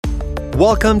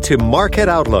Welcome to Market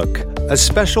Outlook, a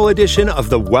special edition of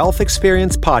the Wealth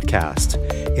Experience podcast.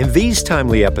 In these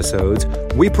timely episodes,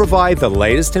 we provide the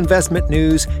latest investment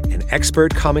news and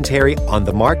expert commentary on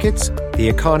the markets, the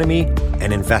economy,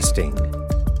 and investing.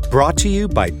 Brought to you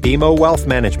by BMO Wealth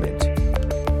Management.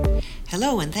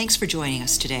 Hello, and thanks for joining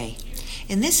us today.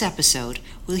 In this episode,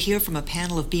 we'll hear from a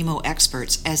panel of BMO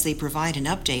experts as they provide an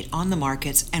update on the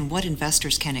markets and what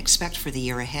investors can expect for the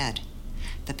year ahead.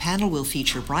 The panel will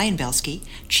feature Brian Belski,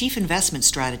 Chief Investment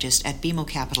Strategist at BMO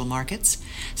Capital Markets,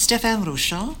 Stéphane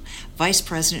Rochon, Vice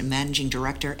President and Managing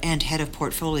Director and Head of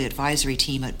Portfolio Advisory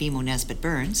Team at BMO Nesbitt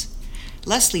Burns,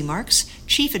 Leslie Marks,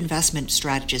 Chief Investment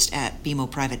Strategist at BMO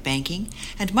Private Banking,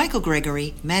 and Michael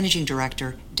Gregory, Managing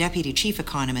Director, Deputy Chief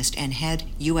Economist and Head,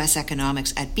 U.S.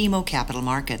 Economics at BMO Capital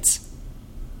Markets.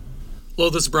 Hello,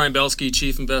 this is Brian Belski,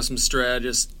 Chief Investment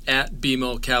Strategist at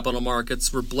BMO Capital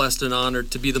Markets. We're blessed and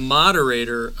honored to be the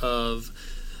moderator of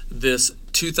this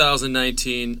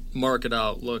 2019 Market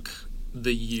Outlook,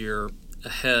 the year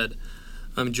ahead.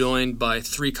 I'm joined by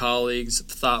three colleagues of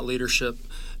thought leadership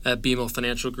at BMO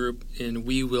Financial Group, and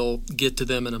we will get to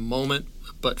them in a moment.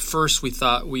 But first, we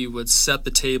thought we would set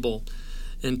the table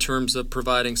in terms of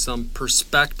providing some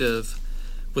perspective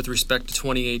with respect to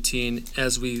 2018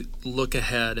 as we look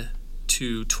ahead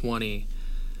to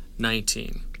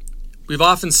 2019. We've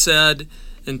often said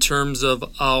in terms of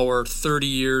our 30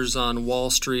 years on Wall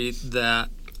Street that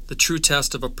the true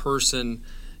test of a person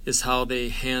is how they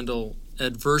handle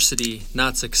adversity,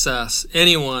 not success.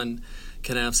 Anyone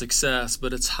can have success,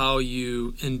 but it's how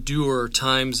you endure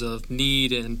times of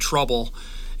need and trouble.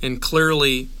 And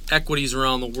clearly, equities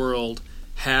around the world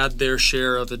had their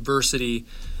share of adversity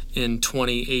in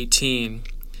 2018.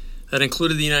 That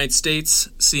included the United States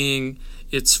seeing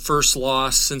its first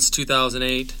loss since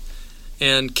 2008,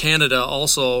 and Canada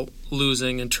also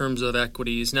losing in terms of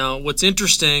equities. Now, what's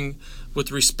interesting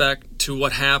with respect to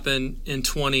what happened in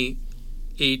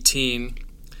 2018,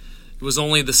 it was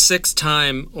only the sixth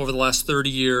time over the last 30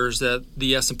 years that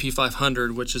the S&P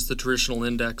 500, which is the traditional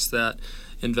index that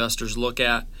investors look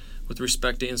at with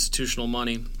respect to institutional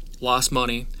money, lost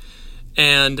money.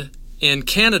 And in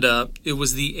Canada, it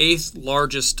was the eighth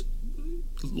largest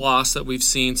loss that we've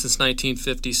seen since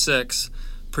 1956.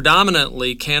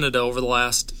 Predominantly, Canada over the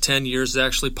last 10 years has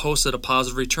actually posted a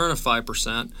positive return of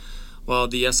 5%, while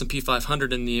the S&P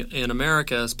 500 in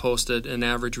America has posted an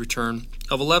average return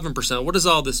of 11%. What does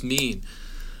all this mean?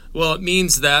 Well, it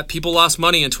means that people lost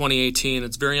money in 2018.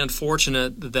 It's very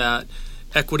unfortunate that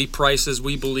equity prices,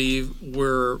 we believe,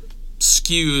 were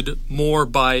skewed more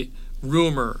by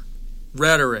rumor,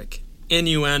 rhetoric,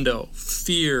 innuendo,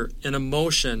 fear, and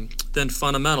emotion than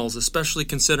fundamentals, especially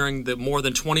considering the more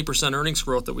than 20% earnings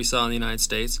growth that we saw in the United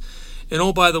States. And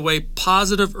oh, by the way,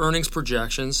 positive earnings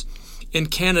projections in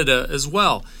Canada as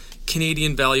well.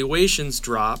 Canadian valuations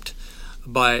dropped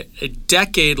by a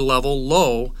decade-level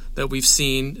low that we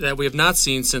have not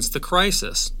seen since the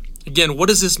crisis. Again, what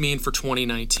does this mean for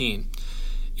 2019?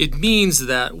 It means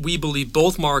that we believe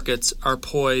both markets are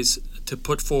poised to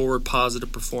put forward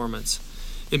positive performance.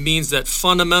 It means that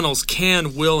fundamentals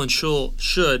can, will, and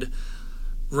should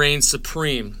reign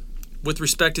supreme. With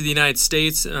respect to the United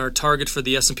States, our target for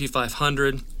the S&P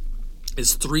 500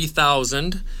 is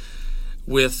 3,000,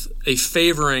 with a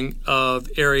favoring of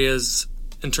areas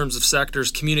in terms of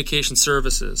sectors: communication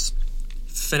services,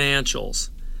 financials,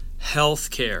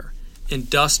 healthcare,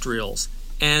 industrials,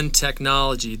 and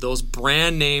technology. Those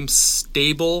brand name,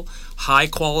 stable,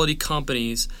 high-quality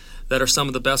companies that are some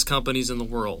of the best companies in the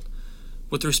world.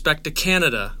 With respect to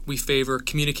Canada, we favor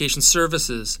communication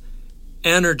services,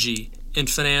 energy, and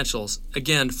financials.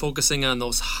 Again, focusing on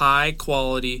those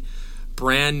high-quality,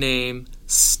 brand-name,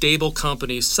 stable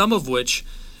companies, some of which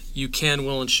you can,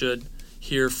 will, and should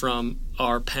hear from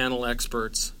our panel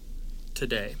experts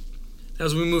today.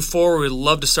 As we move forward, we'd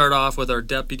love to start off with our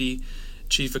Deputy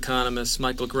Chief Economist,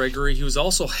 Michael Gregory. He was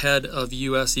also Head of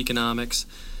U.S. Economics,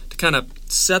 to kind of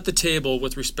set the table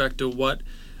with respect to what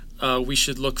we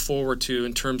should look forward to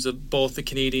in terms of both the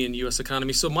Canadian and U.S.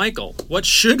 economy. So, Michael, what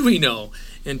should we know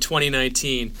in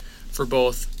 2019 for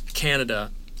both Canada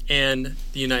and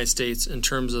the United States in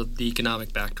terms of the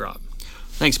economic backdrop?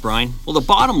 Thanks, Brian. Well, the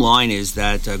bottom line is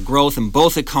that growth in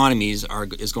both economies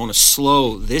is going to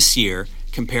slow this year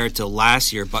compared to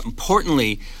last year. But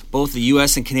importantly, both the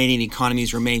U.S. and Canadian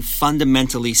economies remain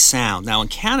fundamentally sound. Now, in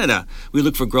Canada, we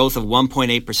look for growth of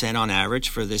 1.8% on average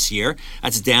for this year.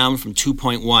 That's down from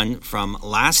 2.1% from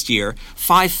last year.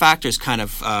 5 factors kind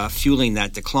of fueling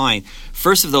that decline.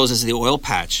 First of those is the oil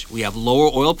patch. We have lower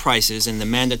oil prices and the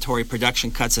mandatory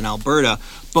production cuts in Alberta,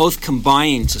 both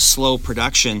combining to slow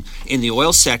production in the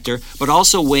oil sector, but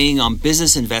also weighing on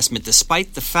business investment,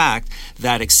 despite the fact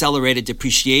that accelerated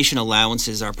depreciation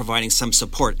allowances are providing some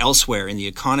support elsewhere in the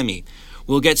economy.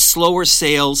 We'll get slower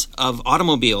sales of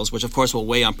automobiles, which of course will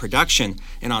weigh on production.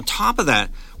 And on top of that,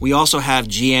 we also have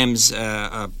GM's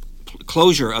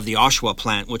closure of the Oshawa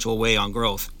plant, which will weigh on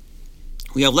growth.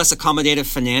 We have less accommodative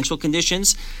financial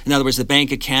conditions. In other words, the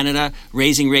Bank of Canada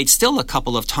raising rates still a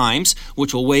couple of times,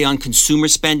 which will weigh on consumer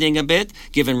spending a bit,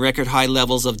 given record high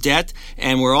levels of debt.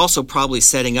 And we're also probably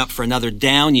setting up for another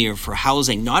down year for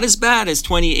housing. Not as bad as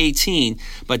 2018,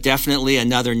 but definitely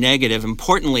another negative.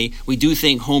 Importantly, we do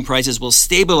think home prices will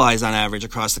stabilize on average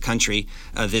across the country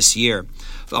this year.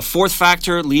 A fourth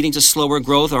factor leading to slower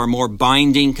growth are more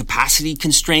binding capacity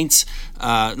constraints.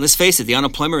 Let's face it, the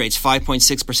unemployment rate is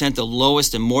 5.6%, the lowest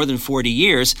in more than 40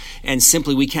 years, and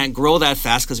simply we can't grow that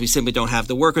fast because we simply don't have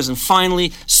the workers. And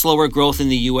finally, slower growth in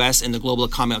the U.S. and the global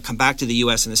economy. I'll come back to the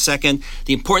U.S. in a second.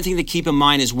 The important thing to keep in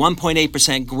mind is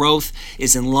 1.8% growth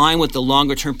is in line with the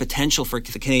longer-term potential for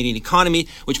the Canadian economy,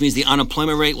 which means the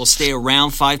unemployment rate will stay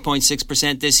around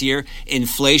 5.6% this year.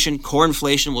 Inflation, core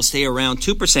inflation, will stay around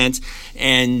 2%,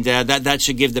 and that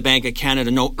should give the Bank of Canada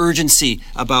no urgency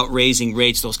about raising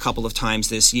rates those couple of times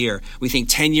this year. We think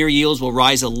 10-year yields will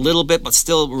rise a little bit, but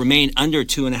still remain under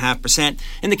 2.5%.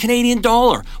 And the Canadian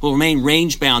dollar will remain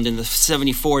range-bound in the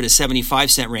 74 to 75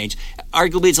 cent range.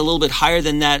 Arguably, it's a little bit higher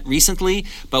than that recently,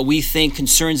 but we think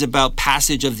concerns about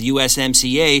passage of the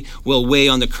USMCA will weigh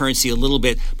on the currency a little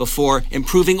bit before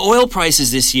improving oil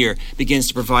prices this year begins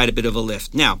to provide a bit of a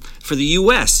lift. Now, for the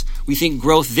U.S., we think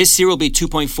growth this year will be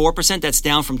 2.4%. That's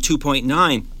down from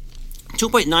 2.9%.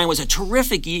 2.9 was a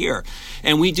terrific year,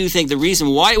 and we do think the reason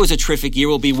why it was a terrific year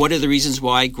will be what are the reasons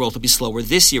why growth will be slower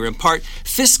this year. In part,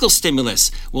 fiscal stimulus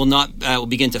will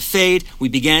begin to fade. We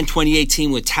began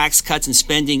 2018 with tax cuts and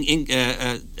spending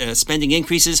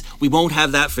increases. We won't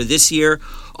have that for this year.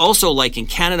 Also, like in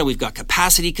Canada, we've got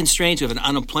capacity constraints. We have an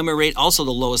unemployment rate, also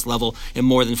the lowest level in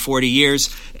more than 40 years.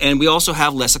 And we also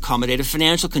have less accommodative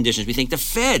financial conditions. We think the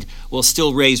Fed will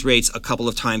still raise rates a couple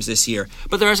of times this year.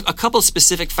 But there are a couple of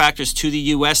specific factors to the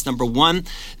U.S. Number one,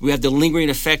 we have the lingering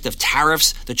effect of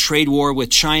tariffs, the trade war with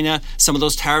China. Some of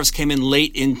those tariffs came in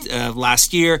late in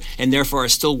last year and therefore are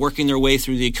still working their way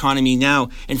through the economy now.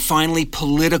 And finally,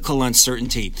 political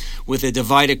uncertainty with a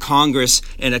divided Congress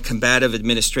and a combative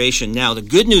administration. Now, the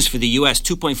good news for the U.S.,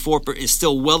 2.4% is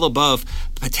still well above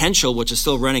potential, which is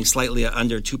still running slightly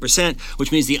under 2%,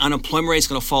 which means the unemployment rate is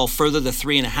going to fall further to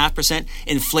 3.5%.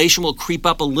 Inflation will creep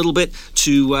up a little bit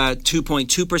to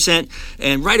 2.2%.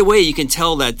 And right away, you can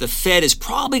tell that the Fed is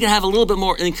probably going to have a little bit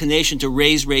more inclination to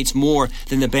raise rates more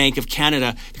than the Bank of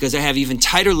Canada because they have even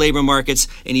tighter labor markets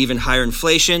and even higher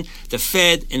inflation. The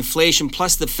Fed, inflation,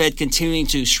 plus the Fed continuing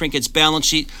to shrink its balance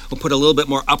sheet will put a little bit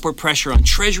more upward pressure on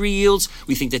Treasury yields.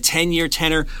 We think the 10-year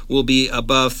tenor will be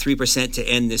above 3% to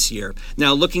end this year.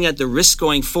 Now, looking at the risks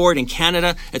going forward in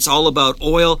Canada, it's all about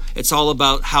oil. It's all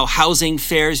about how housing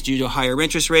fares due to higher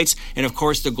interest rates, and of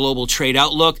course, the global trade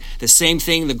outlook. The same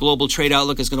thing, the global trade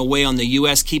outlook is going to weigh on the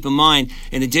U.S. Keep in mind,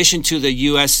 in addition to the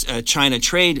U.S.-China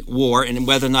trade war and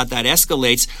whether or not that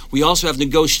escalates, we also have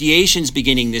negotiations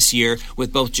beginning this year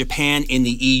with both Japan and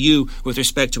the EU with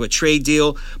respect to a trade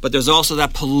deal. But there's also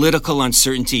that political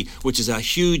uncertainty, which is a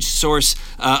huge source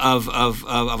of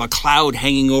a cloud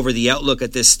hanging over the outlook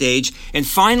at this stage. And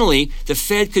finally, the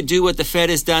Fed could do what the Fed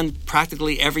has done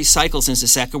practically every cycle since the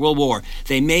Second World War.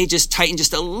 They may just tighten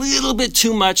just a little bit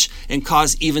too much and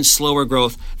cause even slower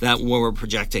growth than what we're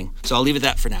projecting. So I'll leave it at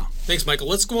that for now. Thanks, Michael.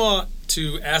 Let's go on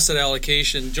to asset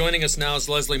allocation. Joining us now is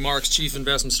Leslie Marks, Chief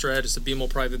Investment Strategist at BMO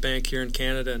Private Bank here in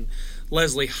Canada. And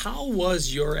Leslie, how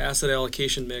was your asset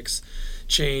allocation mix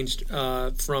changed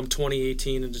from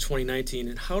 2018 into 2019,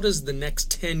 and how does the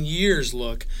next 10 years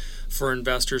look for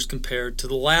investors compared to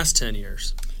the last 10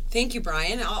 years? Thank you,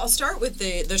 Brian. I'll start with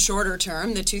the shorter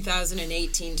term, the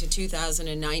 2018 to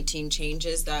 2019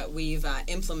 changes that we've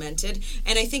implemented.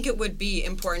 And I think it would be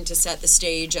important to set the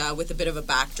stage with a bit of a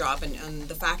backdrop and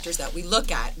the factors that we look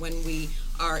at when we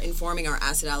are informing our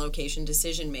asset allocation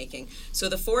decision making. So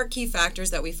the four key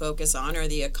factors that we focus on are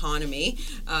the economy,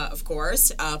 of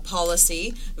course,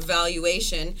 policy,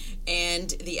 valuation,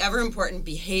 and the ever-important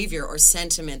behavior or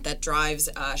sentiment that drives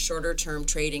shorter-term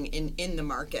trading in the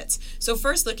markets. So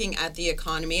first, looking at the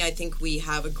economy, I think we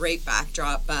have a great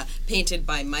backdrop painted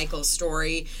by Michael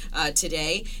Story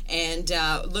today. And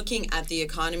looking at the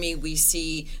economy, we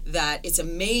see that it's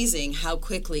amazing how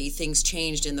quickly things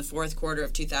changed in the fourth quarter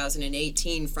of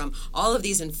 2018 from all of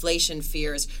these inflation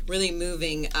fears really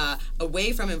moving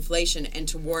away from inflation and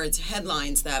towards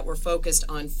headlines that were focused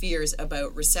on fears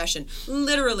about recession,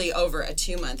 literally over a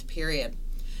 2-month period.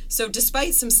 So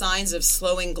despite some signs of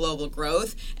slowing global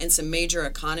growth and some major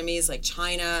economies like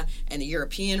China and the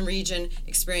European region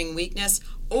experiencing weakness,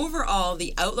 overall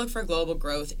the outlook for global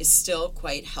growth is still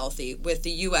quite healthy, with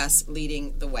the U.S.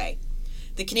 leading the way.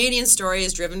 The Canadian story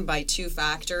is driven by two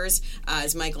factors.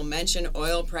 As Michael mentioned,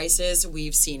 oil prices.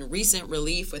 We've seen recent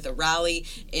relief with a rally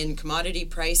in commodity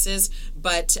prices,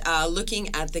 but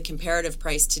looking at the comparative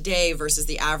price today versus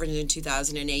the average in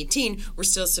 2018, we're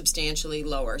still substantially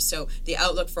lower. So the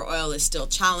outlook for oil is still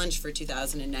challenged for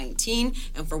 2019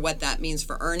 and for what that means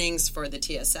for earnings for the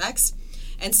TSX.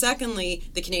 And secondly,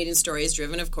 the Canadian story is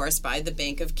driven, of course, by the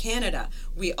Bank of Canada.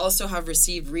 We also have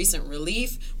received recent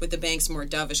relief with the bank's more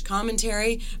dovish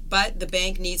commentary, but the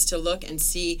bank needs to look and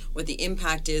see what the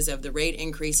impact is of the rate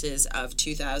increases of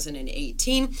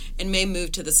 2018 and may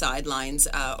move to the sidelines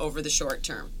over the short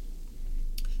term.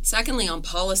 Secondly, on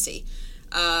policy.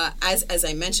 As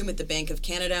I mentioned with the Bank of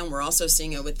Canada, and we're also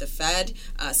seeing it with the Fed,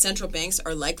 central banks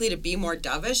are likely to be more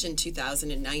dovish in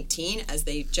 2019 as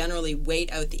they generally wait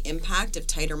out the impact of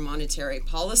tighter monetary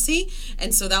policy.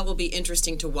 And so that will be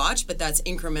interesting to watch, but that's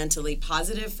incrementally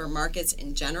positive for markets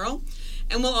in general.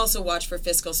 And we'll also watch for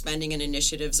fiscal spending and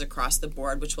initiatives across the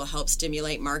board, which will help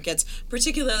stimulate markets,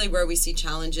 particularly where we see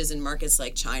challenges in markets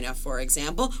like China, for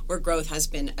example, where growth has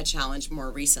been a challenge more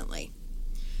recently.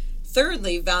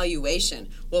 Thirdly, valuation.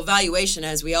 Well, valuation,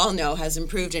 as we all know, has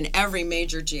improved in every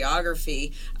major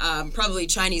geography, probably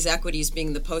Chinese equities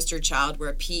being the poster child,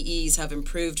 where PEs have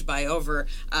improved by over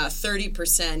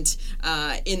 30%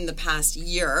 in the past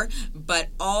year. But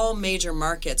all major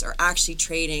markets are actually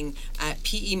trading at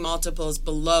PE multiples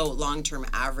below long-term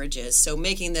averages, so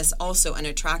making this also an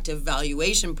attractive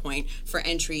valuation point for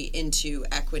entry into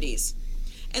equities.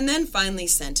 And then finally,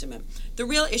 sentiment. The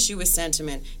real issue with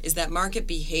sentiment is that market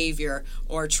behavior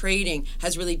or trading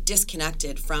has really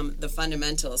disconnected from the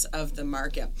fundamentals of the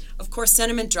market. Of course,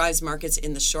 sentiment drives markets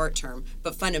in the short term,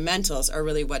 but fundamentals are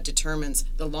really what determines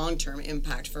the long-term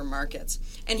impact for markets.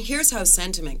 And here's how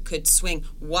sentiment could swing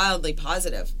wildly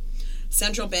positive.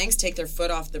 Central banks take their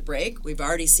foot off the brake. We've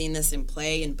already seen this in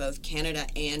play in both Canada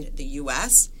and the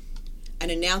U.S. An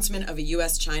announcement of a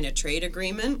U.S.-China trade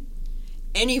agreement,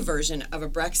 any version of a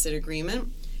Brexit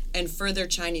agreement, and further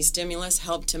Chinese stimulus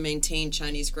help to maintain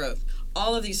Chinese growth.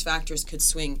 All of these factors could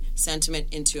swing sentiment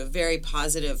into a very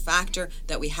positive factor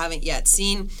that we haven't yet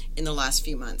seen in the last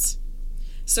few months.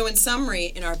 So in summary,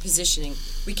 in our positioning,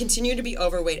 we continue to be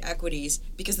overweight equities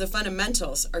because the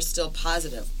fundamentals are still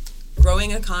positive.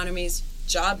 Growing economies,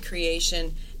 job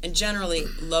creation, and generally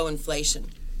low inflation.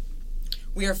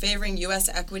 We are favoring U.S.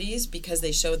 equities because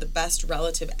they show the best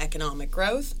relative economic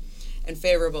growth and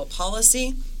favorable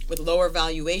policy, with lower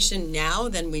valuation now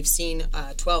than we've seen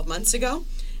 12 months ago,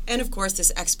 and of course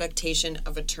this expectation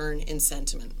of a turn in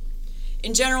sentiment.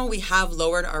 In general, we have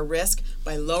lowered our risk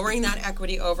by lowering that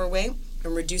equity overweight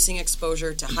and reducing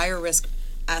exposure to higher risk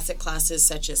asset classes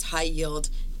such as high yield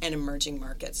and emerging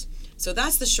markets. So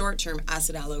that's the short-term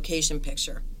asset allocation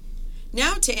picture.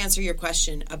 Now to answer your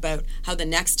question about how the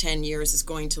next 10 years is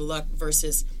going to look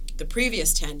versus the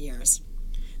previous 10 years.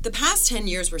 The past 10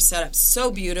 years were set up so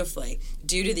beautifully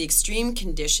due to the extreme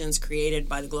conditions created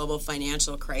by the global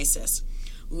financial crisis.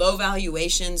 Low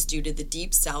valuations due to the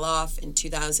deep sell-off in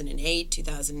 2008,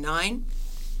 2009,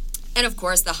 and of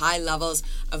course the high levels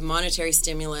of monetary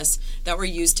stimulus that were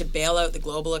used to bail out the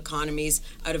global economies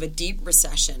out of a deep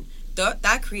recession.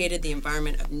 That created the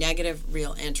environment of negative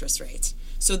real interest rates.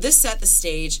 So this set the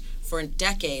stage for a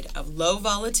decade of low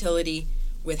volatility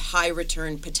with high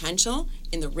return potential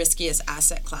in the riskiest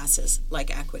asset classes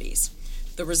like equities.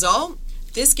 The result?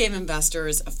 This gave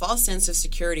investors a false sense of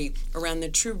security around the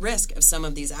true risk of some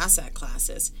of these asset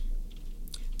classes.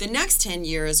 The next 10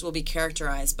 years will be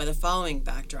characterized by the following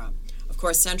backdrop. Of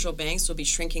course, central banks will be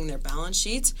shrinking their balance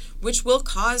sheets, which will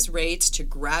cause rates to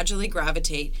gradually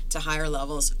gravitate to higher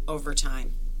levels over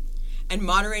time, and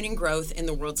moderating growth in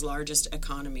the world's largest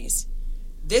economies.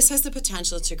 This has the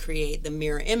potential to create the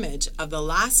mirror image of the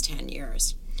last 10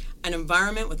 years. an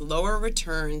environment with lower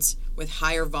returns with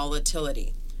higher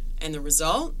volatility. And the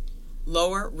result?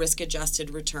 Lower risk-adjusted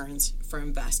returns for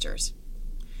investors.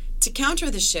 To counter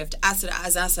the shift as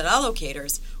asset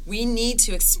allocators, we need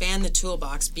to expand the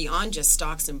toolbox beyond just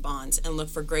stocks and bonds and look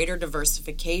for greater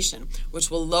diversification, which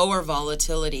will lower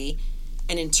volatility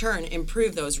and in turn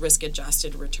improve those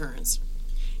risk-adjusted returns.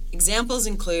 Examples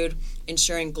include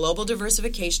ensuring global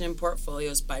diversification in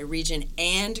portfolios by region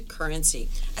and currency,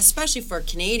 especially for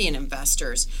Canadian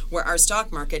investors where our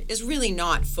stock market is really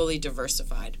not fully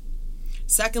diversified.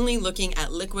 Secondly, looking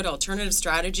at liquid alternative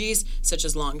strategies such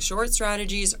as long-short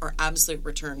strategies or absolute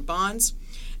return bonds.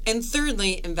 And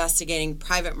thirdly, investigating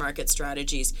private market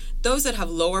strategies, those that have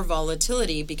lower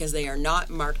volatility because they are not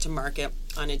marked to market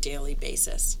on a daily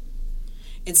basis.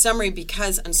 In summary,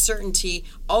 because uncertainty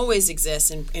always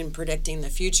exists in predicting the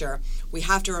future, we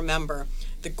have to remember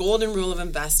the golden rule of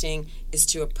investing is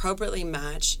to appropriately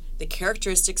match the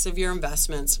characteristics of your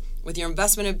investments with your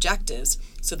investment objectives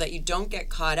so that you don't get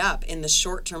caught up in the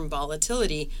short-term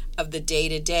volatility of the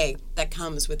day-to-day that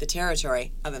comes with the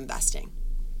territory of investing.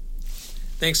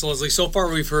 Thanks, Leslie. So far,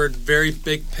 we've heard very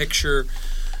big picture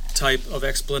type of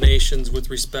explanations with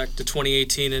respect to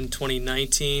 2018 and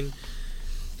 2019.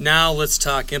 Now let's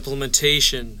talk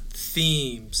implementation,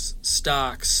 themes,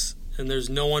 stocks, and there's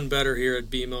no one better here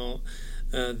at BMO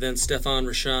than Stefan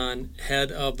Rochon,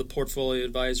 head of the portfolio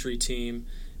advisory team,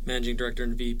 managing director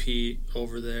and VP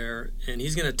over there, and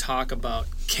he's going to talk about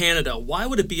Canada. Why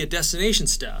would it be a destination,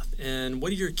 Steph? And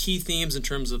what are your key themes in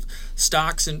terms of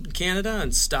stocks in Canada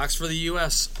and stocks for the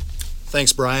U.S.?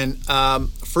 Thanks, Brian.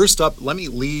 First up, let me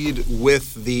lead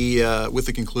with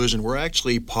the conclusion. We're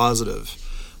actually positive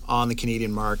on the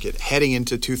Canadian market heading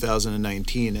into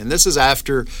 2019. And this is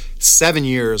after 7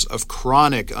 years of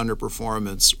chronic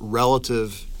underperformance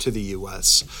relative to the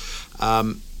U.S.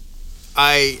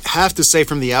 I have to say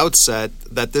from the outset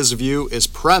that this view is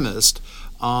premised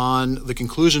on the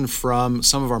conclusion from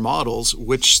some of our models,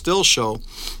 which still show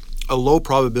a low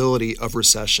probability of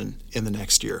recession in the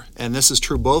next year. And this is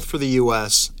true both for the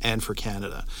U.S. and for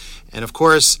Canada. And of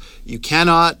course, you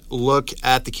cannot look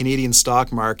at the Canadian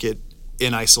stock market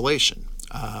in isolation.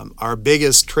 Our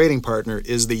biggest trading partner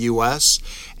is the U.S.,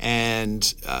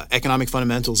 and economic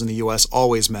fundamentals in the U.S.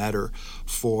 always matter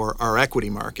for our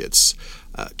equity markets.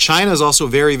 China is also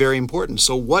very, very important.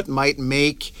 So what might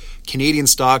make Canadian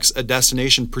stocks a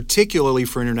destination, particularly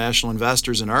for international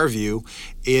investors, in our view,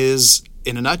 is,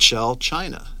 in a nutshell,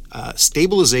 China.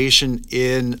 Stabilization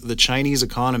in the Chinese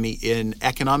economy, in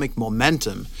economic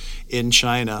momentum in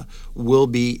China, will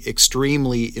be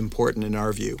extremely important in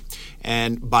our view.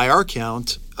 And by our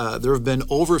count, there have been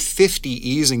over 50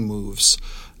 easing moves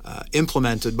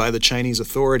implemented by the Chinese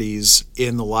authorities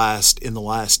in the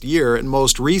last year, and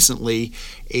most recently,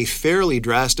 a fairly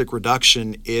drastic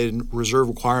reduction in reserve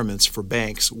requirements for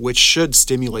banks, which should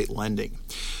stimulate lending.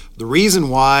 The reason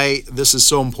why this is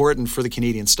so important for the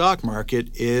Canadian stock market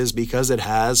is because it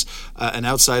has an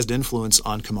outsized influence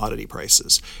on commodity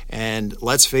prices. And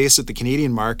let's face it, the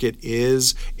Canadian market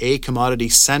is a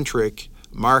commodity-centric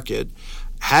market.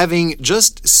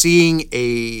 Seeing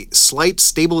a slight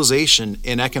stabilization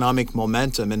in economic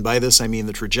momentum, and by this I mean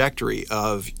the trajectory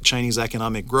of Chinese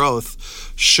economic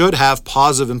growth, should have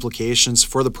positive implications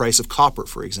for the price of copper,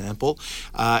 for example.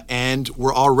 And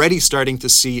we're already starting to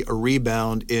see a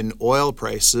rebound in oil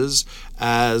prices,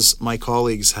 as my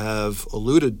colleagues have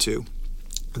alluded to.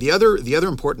 The other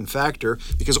important factor,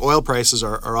 because oil prices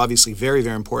are obviously very,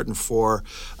 very important for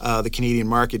the Canadian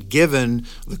market, given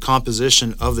the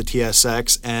composition of the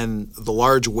TSX and the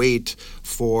large weight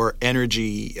for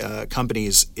energy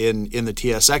companies in the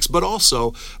TSX, but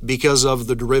also because of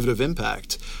the derivative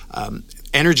impact.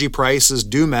 Energy prices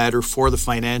do matter for the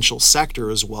financial sector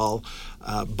as well,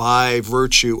 by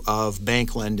virtue of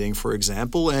bank lending, for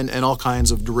example, and all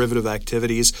kinds of derivative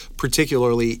activities,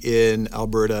 particularly in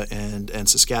Alberta and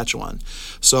Saskatchewan.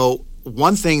 So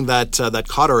one thing that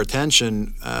caught our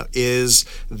attention is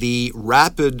the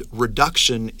rapid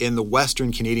reduction in the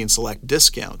Western Canadian Select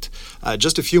discount.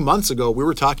 Just a few months ago, we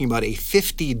were talking about a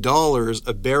 $50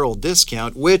 a barrel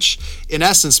discount, which in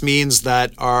essence means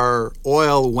that our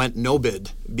oil went no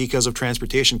bid because of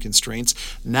transportation constraints.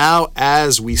 Now,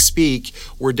 as we speak,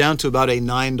 we're down to about a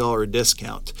 $9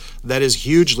 discount. That is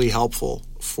hugely helpful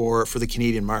for the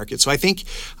Canadian market. So I think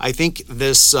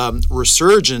this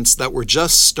resurgence that we're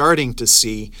just starting to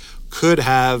see could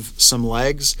have some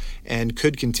legs and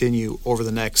could continue over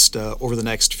the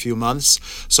next few months.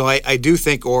 So I do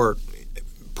think, or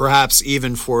perhaps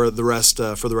even for the rest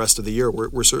of the year,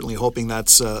 we're certainly hoping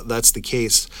that's the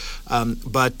case.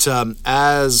 But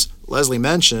as Leslie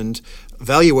mentioned,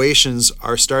 valuations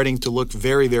are starting to look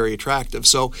very, very attractive.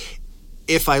 So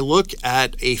if I look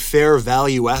at a fair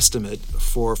value estimate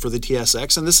for the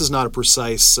TSX, and this is not a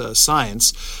precise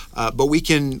science, but we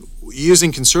can,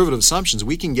 using conservative assumptions,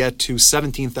 we can get to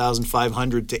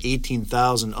 17,500 to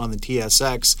 18,000 on the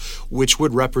TSX, which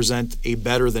would represent a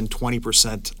better than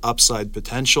 20% upside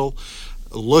potential.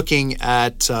 Looking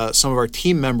at some of our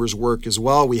team members' work as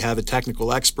well, we have a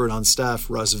technical expert on staff,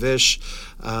 Russ Vish,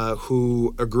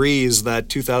 who agrees that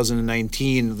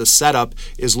 2019, the setup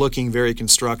is looking very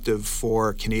constructive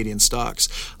for Canadian stocks.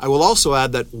 I will also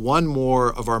add that one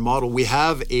more of our model, we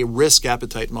have a risk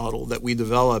appetite model that we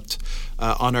developed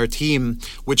on our team,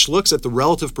 which looks at the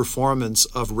relative performance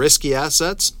of risky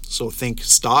assets, so think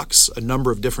stocks, a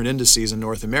number of different indices in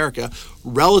North America,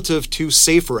 relative to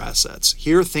safer assets.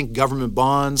 Here, think government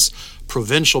bonds,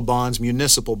 provincial bonds,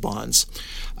 municipal bonds.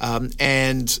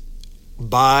 And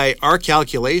by our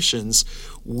calculations,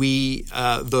 we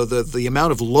the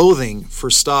amount of loathing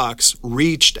for stocks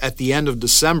reached at the end of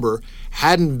December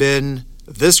hadn't been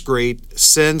this great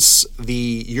since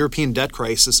the European debt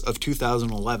crisis of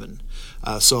 2011.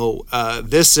 So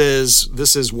this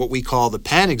is what we call the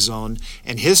panic zone,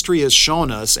 and history has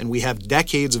shown us, and we have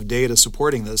decades of data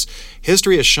supporting this,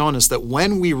 history has shown us that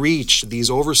when we reach these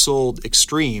oversold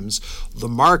extremes, the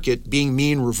market, being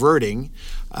mean reverting,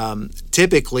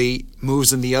 typically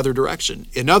moves in the other direction.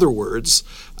 In other words,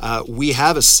 we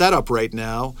have a setup right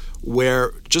now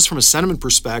where, just from a sentiment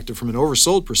perspective, from an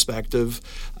oversold perspective,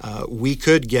 we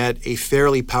could get a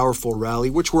fairly powerful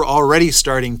rally, which we're already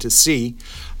starting to see.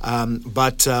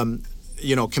 But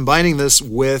combining this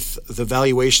with the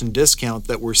valuation discount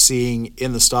that we're seeing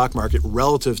in the stock market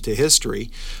relative to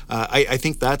history, I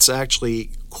think that's actually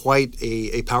quite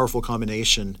a powerful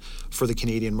combination for the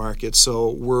Canadian market. So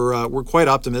we're quite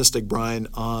optimistic, Brian,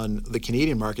 on the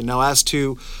Canadian market. Now, as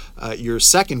to your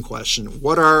second question,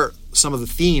 what are some of the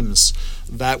themes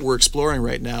that we're exploring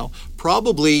right now?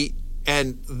 Probably,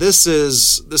 and this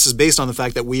is based on the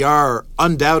fact that we are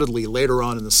undoubtedly later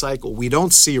on in the cycle. We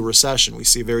don't see a recession. We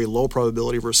see a very low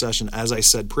probability of recession, as I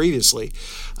said previously.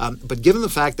 But given the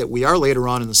fact that we are later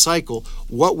on in the cycle,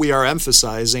 what we are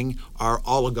emphasizing are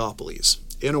oligopolies.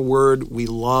 In a word, we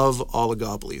love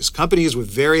oligopolies. Companies with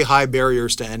very high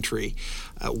barriers to entry,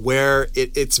 where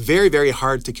it's very, very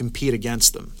hard to compete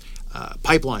against them.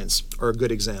 Pipelines are a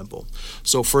good example.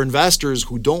 So for investors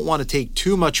who don't want to take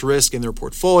too much risk in their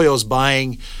portfolios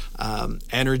buying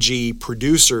energy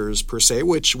producers per se,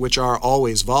 which are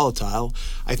always volatile,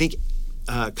 I think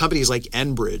companies like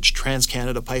Enbridge,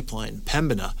 TransCanada Pipeline,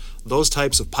 Pembina, those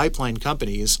types of pipeline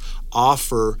companies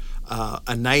offer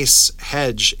a nice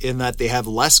hedge in that they have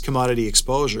less commodity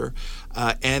exposure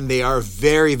and they are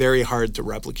very, very hard to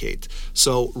replicate.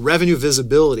 So revenue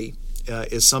visibility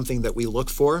is something that we look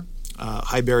for.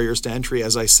 High barriers to entry,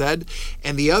 as I said.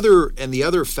 And the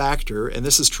other factor, and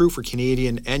this is true for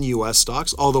Canadian and U.S.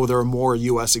 stocks, although there are more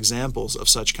U.S. examples of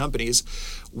such companies,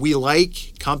 we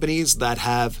like companies that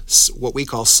have what we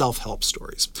call self-help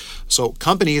stories. So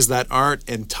companies that aren't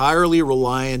entirely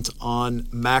reliant on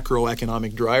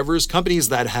macroeconomic drivers, companies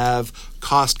that have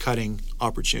cost-cutting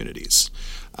opportunities.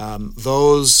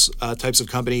 Those types of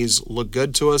companies look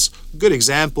good to us. Good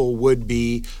example would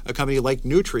be a company like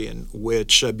Nutrien,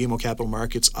 which BMO Capital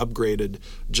Markets upgraded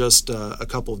just a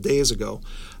couple of days ago,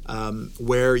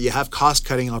 where you have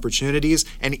cost-cutting opportunities.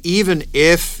 And even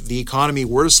if the economy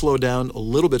were to slow down a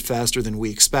little bit faster than we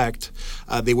expect,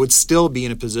 they would still be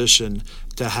in a position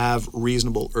to have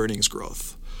reasonable earnings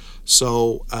growth.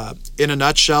 So in a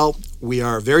nutshell, we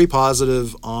are very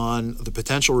positive on the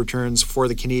potential returns for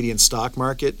the Canadian stock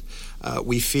market.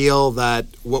 We feel that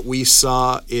what we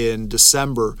saw in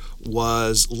December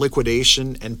was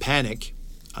liquidation and panic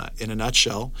in a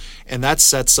nutshell, and that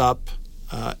sets up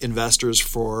investors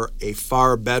for a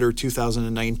far better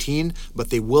 2019, but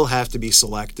they will have to be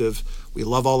selective. We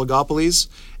love oligopolies,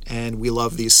 and we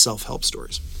love these self-help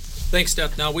stories. Thanks,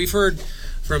 Steph. Now, we've heard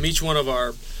from each one of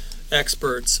our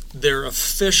experts their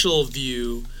official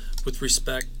view with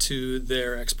respect to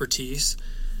their expertise.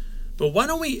 But why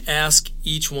don't we ask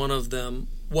each one of them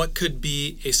what could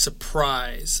be a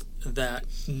surprise that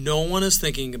no one is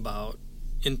thinking about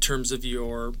in terms of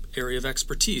your area of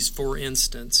expertise? For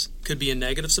instance, could be a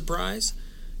negative surprise,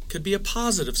 could be a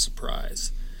positive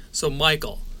surprise. So,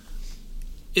 Michael,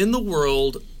 in the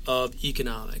world of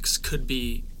economics, could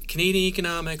be Canadian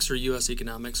economics or U.S.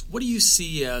 economics, what do you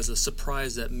see as a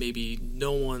surprise that maybe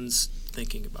no one's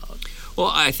thinking about? Well,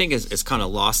 I think it's kind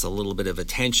of lost a little bit of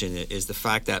attention is the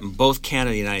fact that in both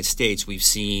Canada and the United States, we've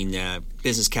seen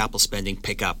business capital spending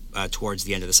pick up towards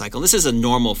the end of the cycle. And this is a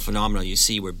normal phenomenon you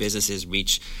see where businesses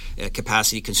reach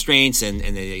capacity constraints and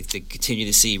they continue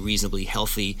to see reasonably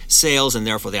healthy sales, and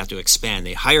therefore they have to expand.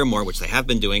 They hire more, which they have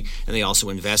been doing, and they also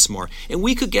invest more. And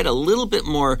we could get a little bit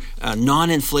more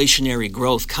non-inflationary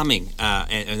growth coming.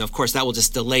 And of course, that will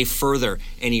just delay further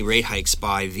any rate hikes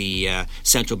by the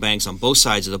central banks on both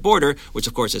sides of the border, which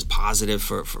of course is positive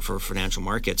for financial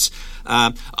markets.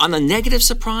 On the negative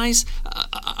surprise,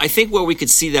 I think where we could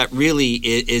see that really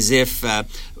is if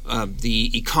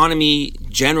the economy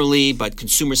generally, but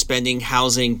consumer spending,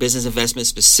 housing, business investment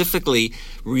specifically,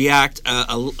 react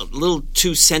a little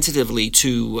too sensitively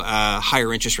to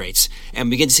higher interest rates, and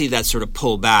begin to see that sort of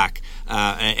pull back,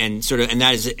 and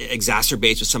that is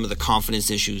exacerbates with some of the confidence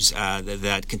issues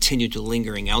that continue to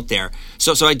lingering out there.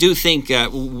 So I do think the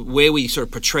way we sort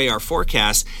of portray our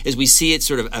forecast is we see it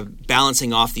sort of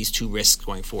balancing off these two risks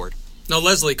going forward. Now,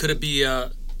 Leslie, could it be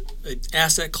an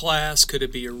asset class? Could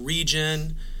it be a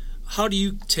region? How do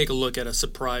you take a look at a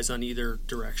surprise on either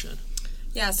direction?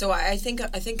 Yeah, so I think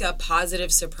a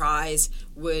positive surprise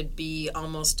would be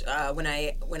almost when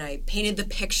I painted the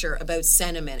picture about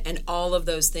sentiment and all of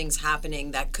those things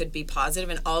happening that could be positive,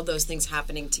 and all of those things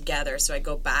happening together. So I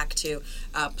go back to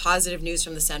positive news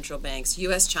from the central banks,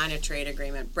 U.S.-China trade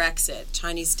agreement, Brexit,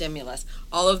 Chinese stimulus,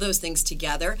 all of those things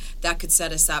together, that could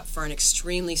set us up for an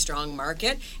extremely strong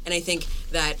market. And I think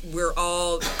that we're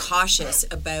all cautious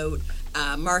about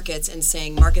markets and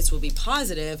saying markets will be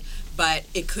positive, but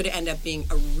it could end up being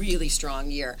a really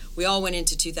strong year. We all went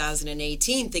into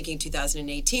 2018 thinking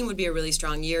 2018 would be a really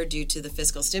strong year due to the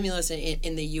fiscal stimulus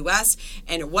in the U.S.,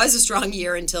 and it was a strong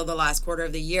year until the last quarter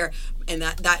of the year, and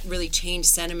that really changed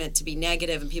sentiment to be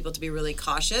negative and people to be really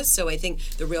cautious. So I think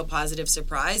the real positive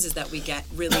surprise is that we get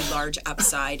really large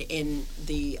upside in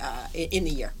the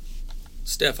year.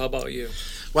 Steph, how about you?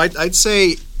 Well, I'd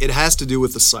say it has to do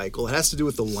with the cycle. It has to do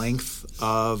with the length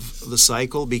of the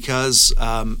cycle, because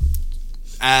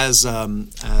as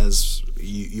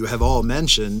you have all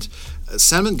mentioned,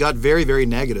 sentiment got very, very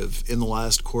negative in the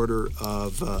last quarter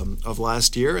of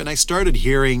last year, and I started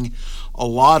hearing a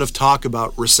lot of talk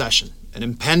about recession, an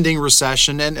impending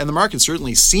recession, and the market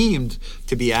certainly seemed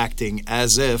to be acting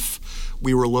as if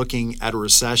we were looking at a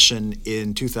recession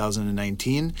in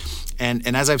 2019.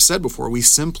 And as I've said before, we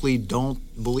simply don't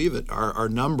believe it. Our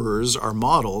numbers, our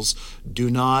models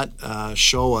do not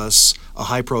show us a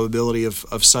high probability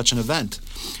of such an event.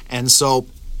 And so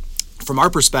from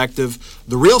our perspective,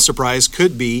 the real surprise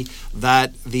could be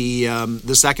that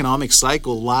this economic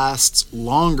cycle lasts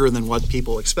longer than what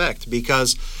people expect,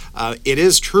 because it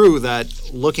is true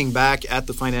that looking back at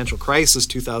the financial crisis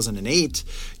 2008,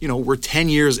 we're 10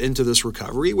 years into this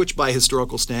recovery, which by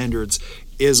historical standards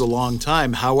is a long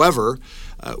time. However,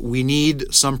 we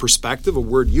need some perspective, a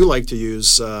word you like to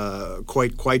use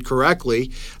quite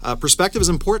correctly. Perspective is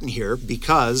important here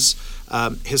because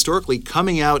historically,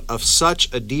 coming out of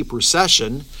such a deep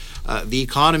recession, the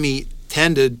economy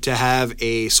tended to have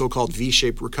a so-called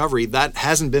V-shaped recovery. That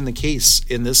hasn't been the case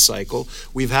in this cycle.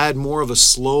 We've had more of a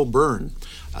slow burn.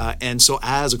 And so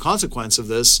as a consequence of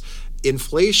this,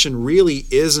 inflation really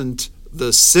isn't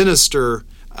the sinister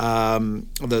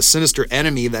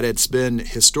enemy that it's been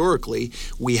historically.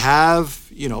 We have,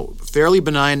 fairly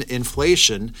benign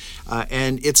inflation,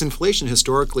 and it's inflation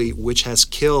historically which has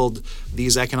killed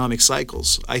these economic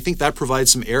cycles. I think that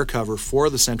provides some air cover for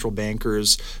the central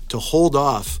bankers to hold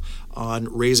off on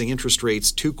raising interest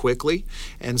rates too quickly.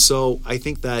 And so I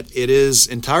think that it is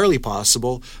entirely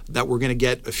possible that we're going to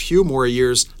get a few more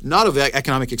years, not of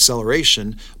economic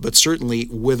acceleration, but certainly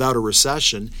without a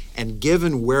recession. And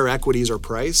given where equities are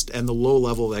priced and the low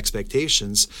level of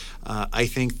expectations, I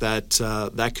think that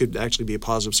that could actually be a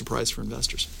positive surprise for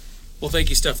investors. Well, thank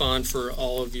you, Stefan, for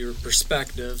all of your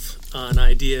perspective on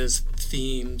ideas,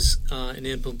 themes, and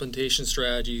implementation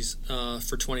strategies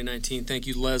for 2019. Thank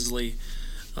you, Leslie,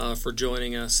 for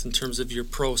joining us in terms of your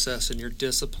process and your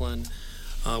discipline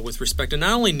with respect to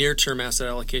not only near-term asset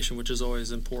allocation, which is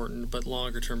always important, but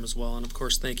longer-term as well. And, of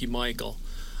course, thank you, Michael,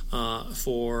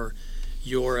 for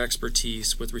your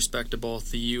expertise with respect to both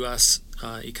the U.S.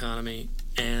 economy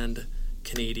and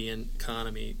Canadian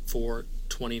economy for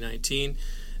 2019.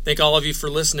 Thank all of you for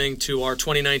listening to our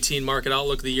 2019 Market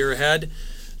Outlook of the year ahead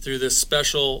through this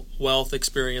special Wealth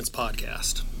Experience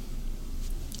podcast.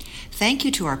 Thank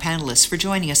you to our panelists for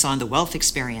joining us on the Wealth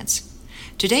Experience.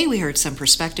 Today we heard some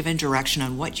perspective and direction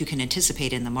on what you can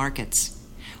anticipate in the markets.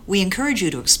 We encourage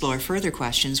you to explore further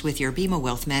questions with your BMO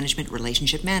Wealth Management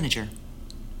Relationship Manager.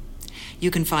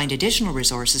 You can find additional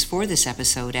resources for this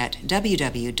episode at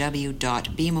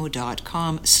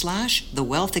www.bmo.com/The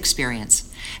Wealth Experience,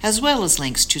 as well as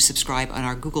links to subscribe on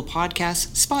our Google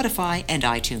Podcasts, Spotify, and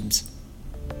iTunes.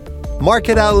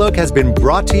 Market Outlook has been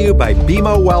brought to you by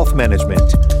BMO Wealth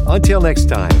Management. Until next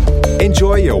time,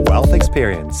 enjoy your wealth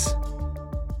experience.